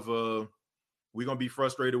lot of we're gonna be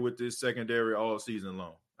frustrated with this secondary all season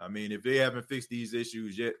long. I mean, if they haven't fixed these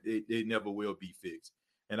issues yet, they never will be fixed.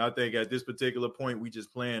 And I think at this particular point, we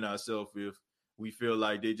just playing ourselves if we feel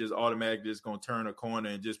like they just automatically just gonna turn a corner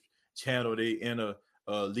and just channel they inner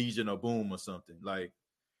Legion of Boom or something. Like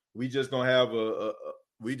we just gonna have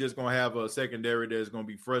a secondary that's gonna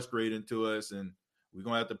be frustrating to us, and we're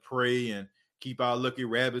gonna have to pray and keep our lucky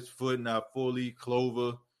rabbit's foot and our fully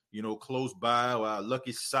clover, close by, or our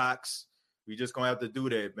lucky socks. We just gonna have to do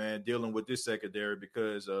that, man, dealing with this secondary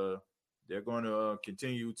because they're going to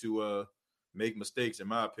continue to make mistakes, in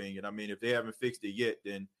my opinion. I mean, if they haven't fixed it yet,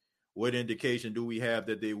 then what indication do we have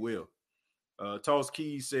that they will? Toss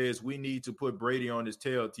Keys says we need to put Brady on his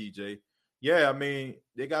tail, TJ. Yeah, I mean,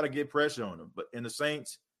 they got to get pressure on him. But in the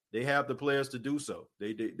Saints, they have the players to do so.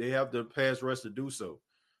 They have the pass rush to do so.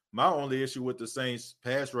 My only issue with the Saints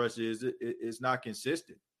pass rush is it's not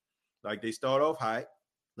consistent. Like they start off high.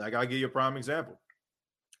 Like I'll give you a prime example.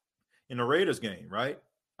 In the Raiders game, right?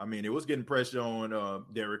 I mean, it was getting pressure on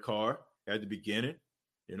Derek Carr at the beginning.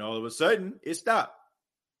 And all of a sudden, it stopped.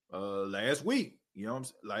 Last week,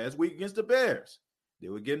 last week against the Bears, they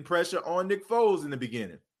were getting pressure on Nick Foles in the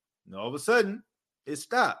beginning. And all of a sudden, it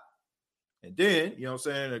stopped. And then,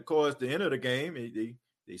 of course, the end of the game,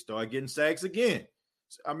 they started getting sacks again.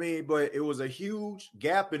 I mean, but it was a huge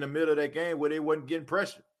gap in the middle of that game where they wasn't getting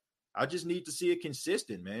pressure. I just need to see it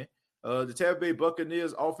consistent, man. The Tampa Bay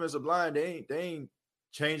Buccaneers offensive line, they ain't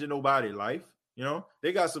changing nobody's life.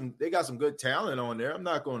 They got some good talent on there. I'm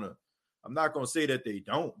not gonna say that they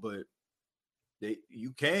don't, but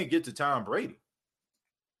you can get to Tom Brady.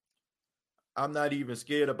 I'm not even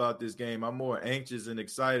scared about this game. I'm more anxious and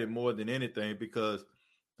excited more than anything because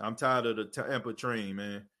I'm tired of the Tampa train,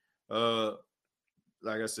 man.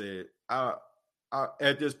 Like I said, I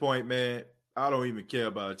at this point, man, I don't even care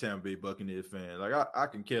about a Tampa Bay Buccaneers fan. Like I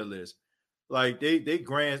can care less. Like they've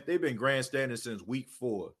been grandstanding since week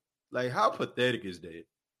 4. Like how pathetic is that?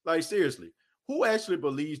 Like seriously, who actually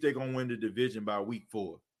believes they're gonna win the division by week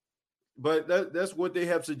 4? But that's what they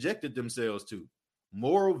have subjected themselves to.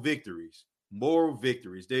 Moral victories.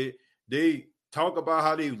 They talk about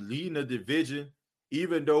how they lead the division,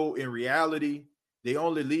 even though in reality they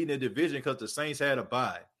only lead the division because the Saints had a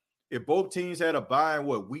bye. If both teams had a bye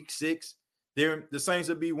in week 6, the Saints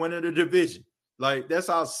would be winning the division. Like that's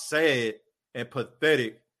how sad and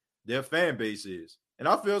pathetic their fan base is. And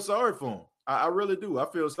I feel sorry for them. I really do. I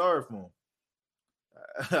feel sorry for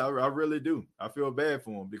them. I really do. I feel bad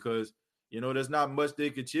for them because, there's not much they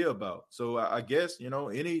could cheer about. So I guess,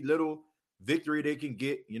 any little victory they can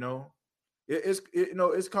get,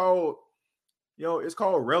 it's called, it's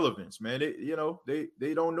called relevance, man.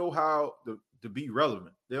 They don't know how to be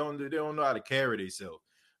relevant. They don't know how to carry themselves.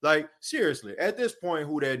 Like, seriously, at this point,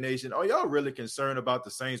 Who That Nation, are y'all really concerned about the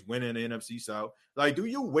Saints winning the NFC South? Like, do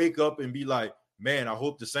you wake up and be like, man, I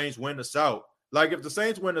hope the Saints win the South? Like, if the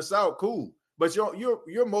Saints win the South, cool. But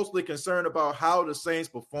you're mostly concerned about how the Saints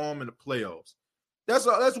perform in the playoffs. That's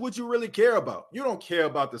what you really care about. You don't care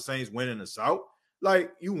about the Saints winning the South.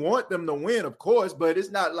 Like, you want them to win, of course, but it's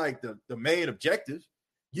not like the main objective.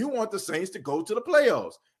 You want the Saints to go to the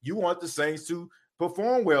playoffs. You want the Saints to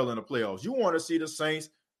perform well in the playoffs. You want to see the Saints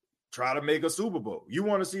try to make a Super Bowl. You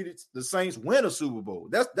want to see the Saints win a Super Bowl.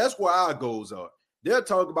 That's where our goals are. They'll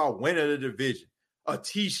talk about winning the division, a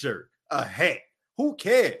T-shirt, a hat. Who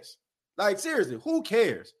cares? Like, seriously, who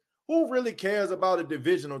cares? Who really cares about a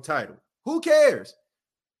divisional title? Who cares?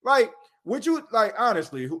 Like, would you, like,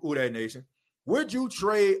 honestly, Who That Nation, would you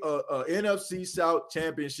trade a NFC South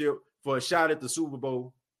championship for a shot at the Super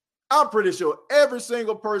Bowl? I'm pretty sure every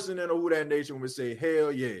single person in the Who That Nation would say,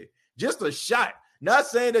 hell yeah. Just a shot. Not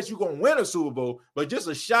saying that you're going to win a Super Bowl, but just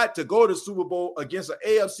a shot to go to the Super Bowl against an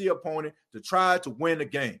AFC opponent to try to win the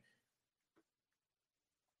game.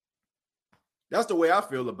 That's the way I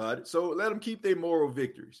feel about it. So let them keep their moral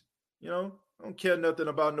victories. I don't care nothing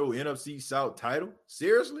about no NFC South title.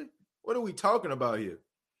 Seriously? What are we talking about here?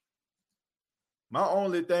 My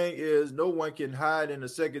only thing is no one can hide in the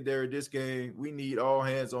secondary this game. We need all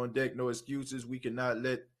hands on deck, no excuses. We cannot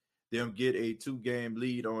let them get a 2-game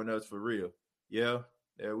lead on us for real. Yeah,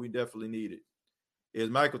 we definitely need it. Is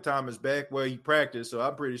Michael Thomas back? Well, he practiced, so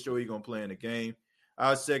I'm pretty sure he's going to play in the game.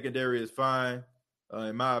 Our secondary is fine,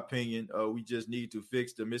 in my opinion. We just need to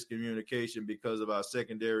fix the miscommunication because of our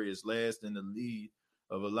secondary is last in the lead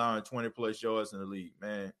of allowing 20-plus yards in the league.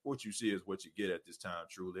 Man, what you see is what you get at this time,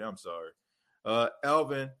 truly. I'm sorry.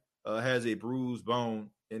 Alvin has a bruised bone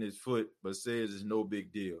in his foot, but says it's no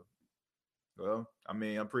big deal. Well, I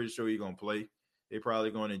mean, I'm pretty sure he's going to play. They're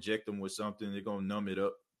probably going to inject him with something. They're going to numb it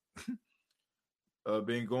up.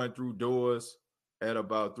 Been going through doors at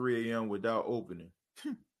about 3 a.m. without opening.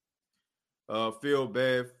 Feel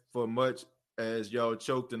bad for much as y'all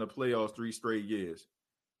choked in the playoffs 3 straight years.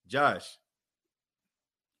 Josh,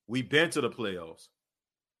 we've been to the playoffs.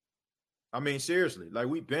 I mean, seriously, like,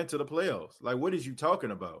 we've been to the playoffs. Like, what is you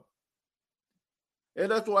talking about?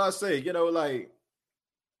 And that's why I say, like,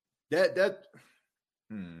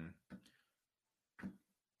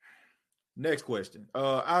 Next question.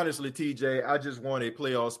 Honestly, TJ, I just want a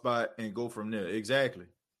playoff spot and go from there. Exactly.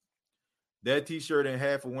 That T-shirt and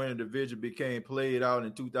half a winning division became played out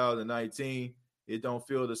in 2019. It don't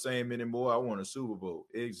feel the same anymore. I want a Super Bowl.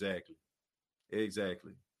 Exactly.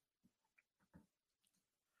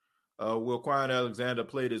 Will Quan Alexander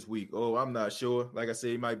play this week? Oh, I'm not sure. Like I said,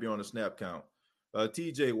 he might be on a snap count.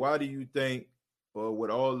 TJ, why do you think, with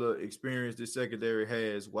all the experience this secondary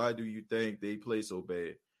has, why do you think they play so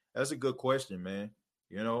bad? That's a good question, man.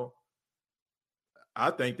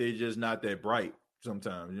 I think they're just not that bright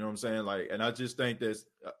sometimes. You know what I'm saying? Like, and I just think that's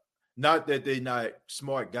not that they're not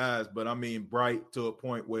smart guys, but I mean bright to a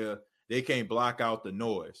point where they can't block out the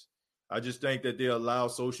noise. I just think that they allow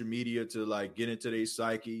social media to, like, get into their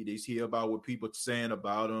psyche. They hear about what people are saying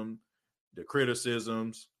about them, the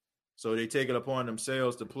criticisms. So they take it upon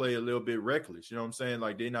themselves to play a little bit reckless. You know what I'm saying?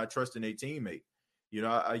 Like, they're not trusting their teammate.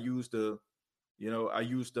 I used the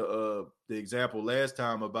example last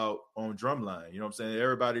time about on Drumline. You know what I'm saying?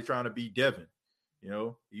 Everybody trying to be Devin.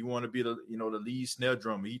 You want to be the lead snare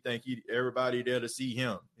drummer. He think everybody there to see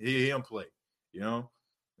him, hear him play.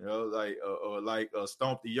 Like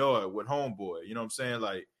Stomp the Yard with Homeboy. You know what I'm saying?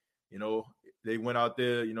 Like, they went out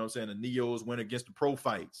there, you know what I'm saying? The Neos went against the pro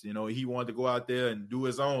fights. He wanted to go out there and do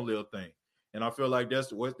his own little thing. And I feel like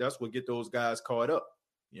that's what get those guys caught up.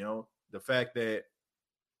 The fact that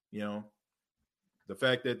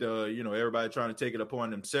everybody trying to take it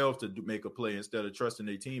upon themselves to make a play instead of trusting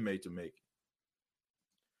their teammate to make it.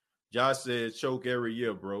 Josh said, choke every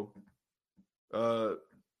year, bro.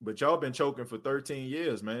 But y'all been choking for 13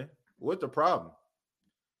 years, man. What the problem?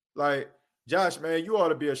 Like, Josh, man, you ought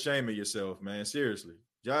to be ashamed of yourself, man. Seriously.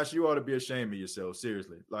 Josh, you ought to be ashamed of yourself.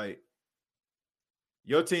 Seriously. Like,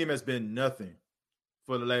 your team has been nothing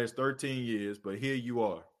for the last 13 years, but here you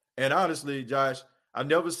are. And honestly, Josh, I've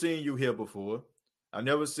never seen you here before. I've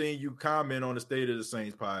never seen you comment on the State of the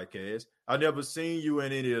Saints podcast. I never seen you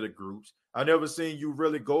in any of the groups. I never seen you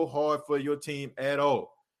really go hard for your team at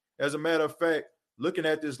all. As a matter of fact, looking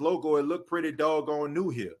at this logo, it looked pretty doggone new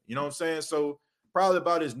here. You know what I'm saying? So probably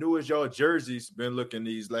about as new as y'all jerseys been looking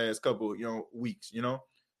these last couple, weeks,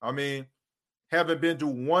 I mean, haven't been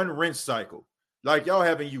through one rinse cycle. Like y'all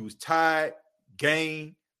haven't used Tide,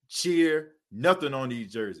 Gain, Cheer, nothing on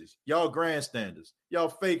these jerseys. Y'all grandstanders. Y'all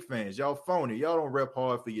fake fans. Y'all phony. Y'all don't rep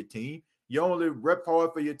hard for your team. You only rep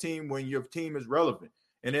hard for your team when your team is relevant.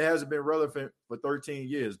 And it hasn't been relevant for 13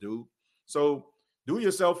 years, dude. So do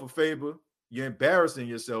yourself a favor. You're embarrassing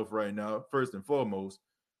yourself right now, first and foremost,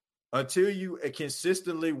 until you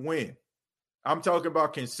consistently win. I'm talking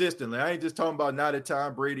about consistently. I ain't just talking about not at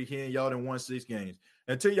Tom Brady here and y'all done won 6 games.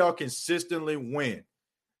 Until y'all consistently win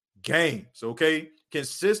games, okay?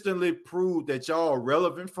 Consistently prove that y'all a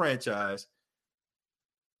relevant franchise.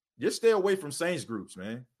 Just stay away from Saints groups,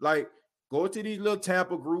 man. Like, go to these little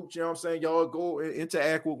Tampa groups, you know what I'm saying? Y'all go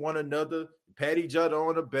interact with one another, pat each other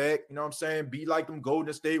on the back, you know what I'm saying? Be like them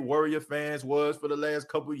Golden State Warrior fans was for the last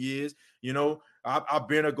couple of years. You know, I've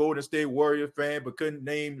been a Golden State Warrior fan, but don't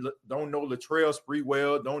know Latrell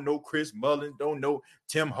Sprewell, don't know Chris Mullin, don't know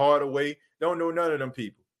Tim Hardaway, don't know none of them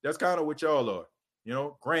people. That's kind of what y'all are,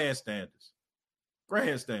 grandstanders.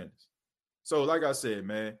 So like I said,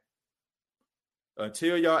 man,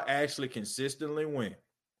 until y'all actually consistently win,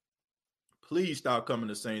 please stop coming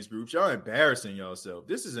to Saints groups. Y'all embarrassing yourself.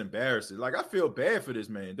 This is embarrassing. Like, I feel bad for this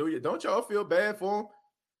man. Don't y'all feel bad for him?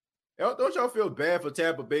 Don't y'all feel bad for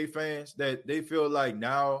Tampa Bay fans that they feel like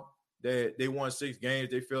now that they won 6 games,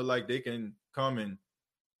 they feel like they can come and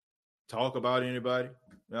talk about anybody?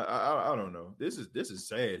 I don't know. This is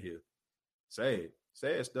sad here. Sad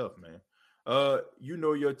stuff, man.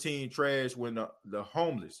 Your team trash when the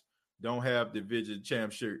homeless don't have division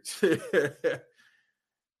champ shirts.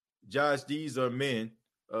 Josh, these are men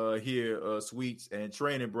here, Sweets, and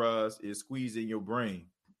training bras is squeezing your brain.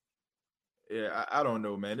 Yeah, I don't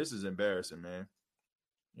know, man. This is embarrassing, man.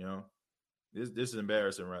 This is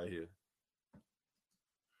embarrassing right here.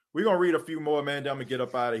 We're going to read a few more, man. Then I'm going to get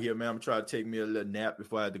up out of here, man. I'm trying to take me a little nap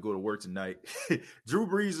before I have to go to work tonight. Drew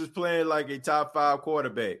Brees is playing like a top 5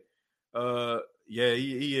 quarterback. Yeah,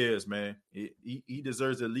 he is, man. He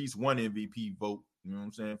deserves at least one MVP vote, you know what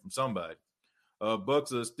I'm saying, from somebody.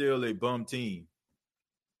 Bucks are still a bum team.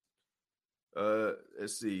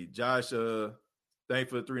 Let's see. Josh, thank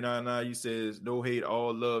for the 399. He says, no hate,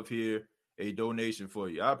 all love here. A donation for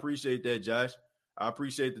you. I appreciate that, Josh. I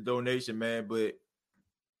appreciate the donation, man. But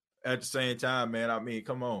at the same time, man, I mean,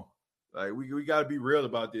 come on. Like, we got to be real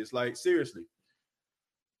about this. Like, seriously.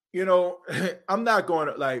 I'm not going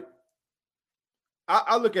to, like,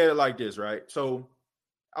 I look at it like this, right? So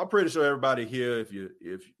I'm pretty sure everybody here, if you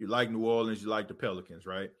like New Orleans, you like the Pelicans,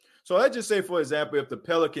 right? So let's just say, for example, if the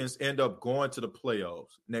Pelicans end up going to the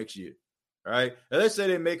playoffs next year, right? And let's say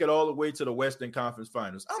they make it all the way to the Western Conference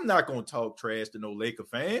Finals. I'm not going to talk trash to no Laker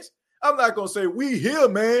fans. I'm not going to say, we here,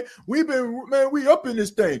 man. We up in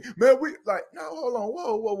this thing. Man, we like, no, hold on.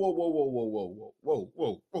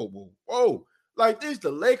 Whoa. Like, these the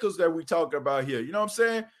Lakers that we talking about here. You know what I'm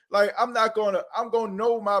saying? Like, I'm going to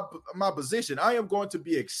know my position. I am going to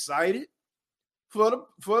be excited for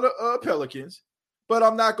the Pelicans, but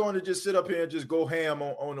I'm not going to just sit up here and just go ham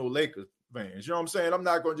on no Lakers fans. You know what I'm saying? I'm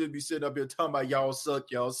not going to just be sitting up here talking about y'all suck.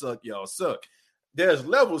 There's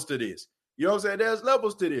levels to this. You know what I'm saying? There's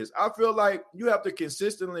levels to this. I feel like you have to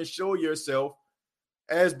consistently show yourself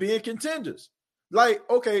as being contenders. Like,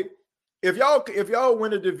 okay, if y'all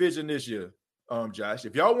win a division this year, Josh,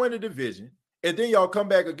 if y'all win a division and then y'all come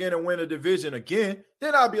back again and win a division again,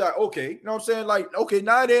 then I'll be like, okay, you know what I'm saying? Like, okay,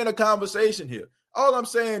 now they're in a conversation here. All I'm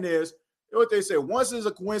saying is, what they say, once is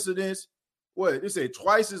a coincidence, what they say,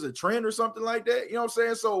 twice is a trend or something like that. You know what I'm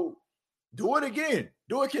saying? So do it again,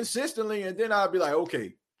 do it consistently, and then I'll be like,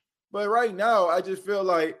 okay. But right now, I just feel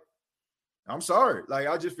like, I'm sorry, like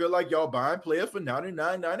I just feel like y'all buying players for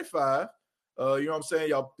 $99.95. You know what I'm saying?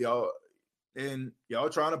 Y'all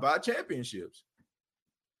trying to buy championships.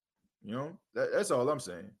 That's all I'm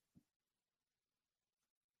saying.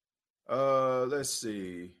 Let's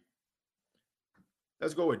see.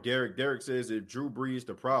 Let's go with Derek. Derek says, if Drew Brees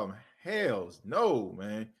the problem, hells no,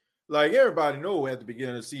 man. Like, everybody know at the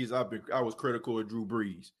beginning of the season, I was critical of Drew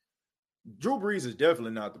Brees. Drew Brees is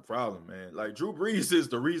definitely not the problem, man. Like, Drew Brees is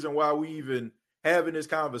the reason why we even having this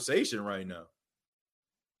conversation right now.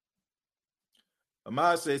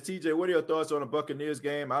 Ahmad says, TJ, what are your thoughts on the Buccaneers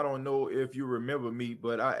game? I don't know if you remember me,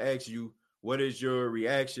 but I asked you, what is your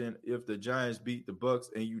reaction if the Giants beat the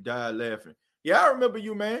Bucs and you died laughing? Yeah, I remember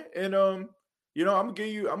you, man. And I'm gonna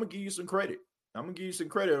give you some credit. I'm gonna give you some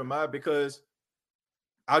credit, Ahmad, because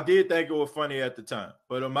I did think it was funny at the time,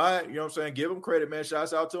 but Ahmad, you know what I'm saying? Give him credit, man.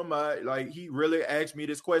 Shouts out to Ahmad. Like, he really asked me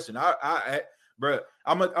this question. Bro,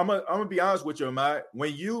 I'm gonna be honest with you, Ahmad.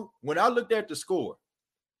 When I looked at the score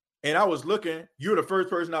and I was looking, you're the first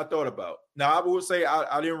person I thought about. Now, I would say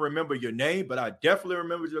I didn't remember your name, but I definitely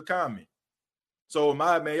remember your comment. So,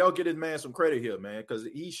 Ahmad, man, y'all get this man some credit here, man, because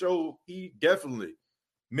he definitely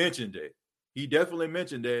mentioned that. He definitely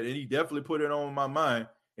mentioned that, and he definitely put it on my mind.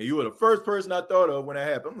 And you were the first person I thought of when it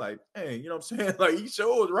happened. I'm like, hey, you know what I'm saying? Like, he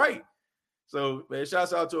sure was right. So, man,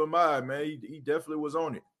 shouts out to Ahmad, man. He definitely was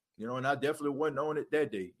on it, you know, and I definitely wasn't on it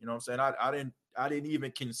that day. You know what I'm saying? I didn't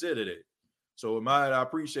even consider that. So, Ahmad, I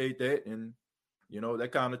appreciate that. And, you know,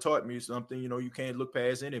 that kind of taught me something. You know, you can't look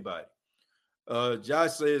past anybody.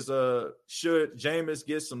 Josh says, should Jameis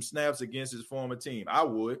get some snaps against his former team? I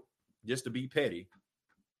would, just to be petty.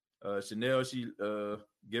 Chanel, she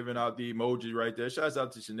giving out the emoji right there. Shouts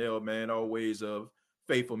out to Chanel, man. Always a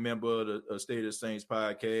faithful member of the State of the Saints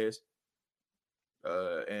podcast.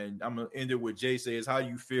 And I'm gonna end it with Jay says, how do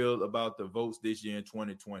you feel about the votes this year in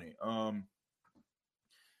 2020?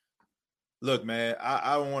 Look, man,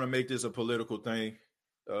 I don't want to make this a political thing.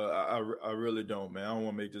 I really don't, man. I don't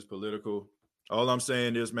want to make this political. All I'm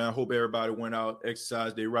saying is, man, I hope everybody went out,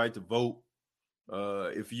 exercised their right to vote.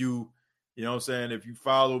 If you know what I'm saying, if you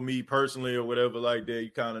follow me personally or whatever like that, you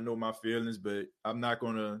kind of know my feelings, but I'm not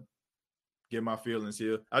going to get my feelings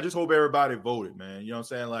here. I just hope everybody voted, man. You know what I'm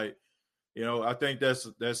saying? Like, you know, I think that's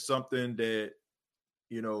something that,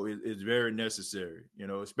 you know, is very necessary, you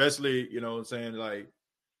know, especially, you know what I'm saying, like,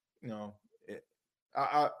 you know,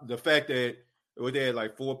 the fact that they had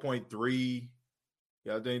like 4.3,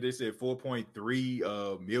 I think they said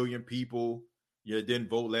 4.3 million people didn't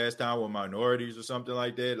vote last time were minorities or something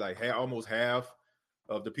like that. Like almost half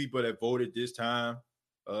of the people that voted this time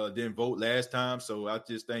didn't vote last time. So I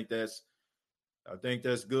just think that's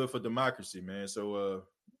good for democracy, man. So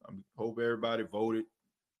I hope everybody voted,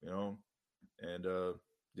 you know, and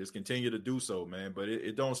just continue to do so, man. But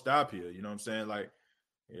it don't stop here. You know what I'm saying? Like,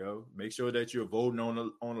 you know, make sure that you're voting on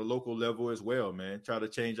a local level as well, man. Try to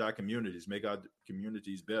change our communities, make our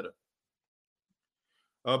communities better.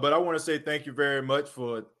 But I want to say thank you very much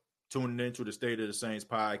for tuning into the State of the Saints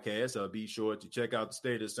podcast. Be sure to check out the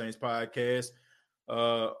State of the Saints podcast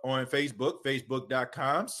on Facebook,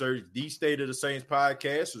 facebook.com. Search the State of the Saints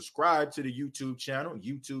podcast. Subscribe to the YouTube channel,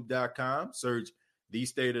 youtube.com. Search the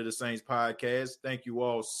State of the Saints podcast. Thank you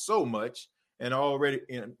all so much. And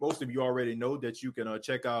most of you already know that you can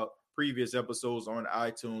check out previous episodes on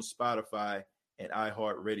iTunes, Spotify, and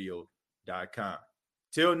iHeartRadio.com.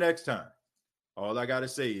 Till next time, all I got to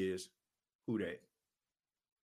say is, who dat?